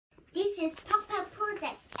is perpect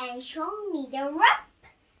project and show me the rope.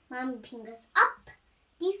 Mommy fingers up.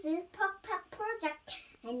 This is perpect project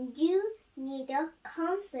and you need a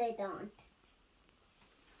confidant.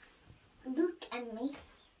 Look at me.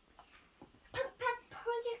 Perpect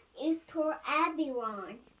project is for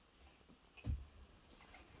everyone.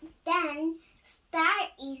 Then star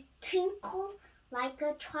is twinkle like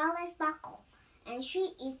a twilight sparkle, and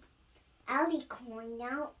she is alicorn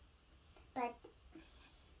now, but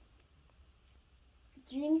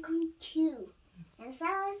unicorn too. And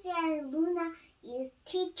Celestia and Luna is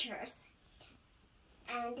teachers,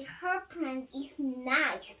 and her friend is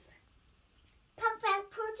nice.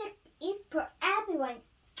 Perpect project is for everyone.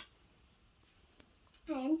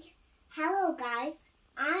 And hello guys,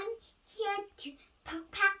 I'm here to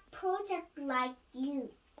perpect project like you.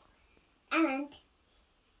 And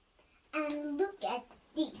look at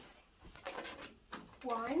this.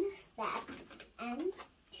 1 step and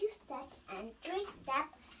 2 steps and 3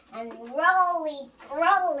 steps and roll it,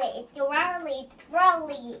 roll it, roll it, roll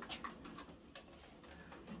it.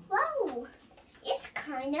 Wow, it's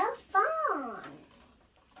kind of fun.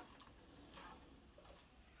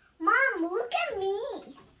 Mom, look at me.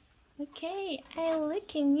 Okay, I look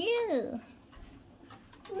at you.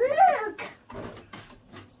 Look.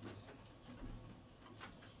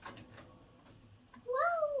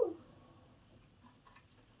 Wow.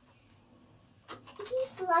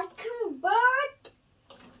 He's like a bird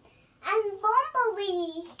and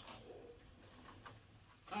bumblebee.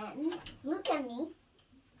 And look at me.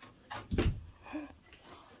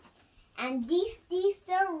 And this is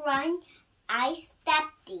the run I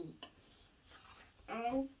stepped in.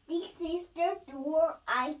 And this is the door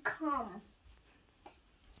I come.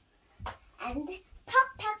 And the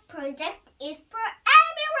perpect project is for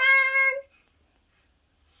everyone.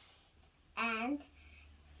 And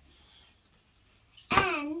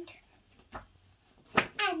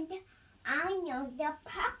I know the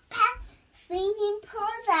perpect singing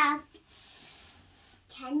project.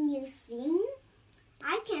 Can you sing?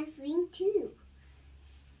 I can sing too.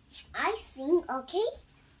 I sing, okay?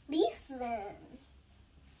 Listen.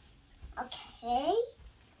 Okay.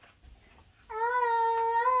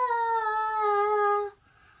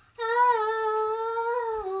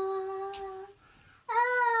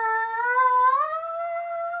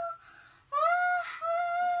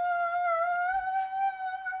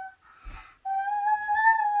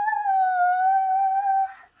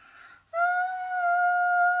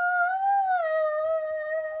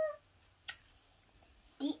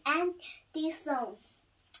 The end, this song.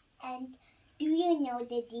 And do you know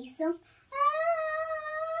this song?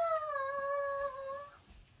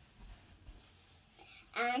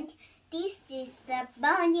 And this is the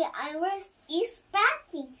bunny I was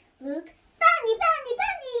expecting. Look, bunny, bunny,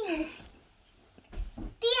 bunny.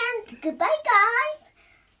 The end. Goodbye, guys.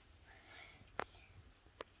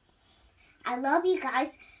 I love you guys.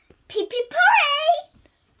 Pee pee purr.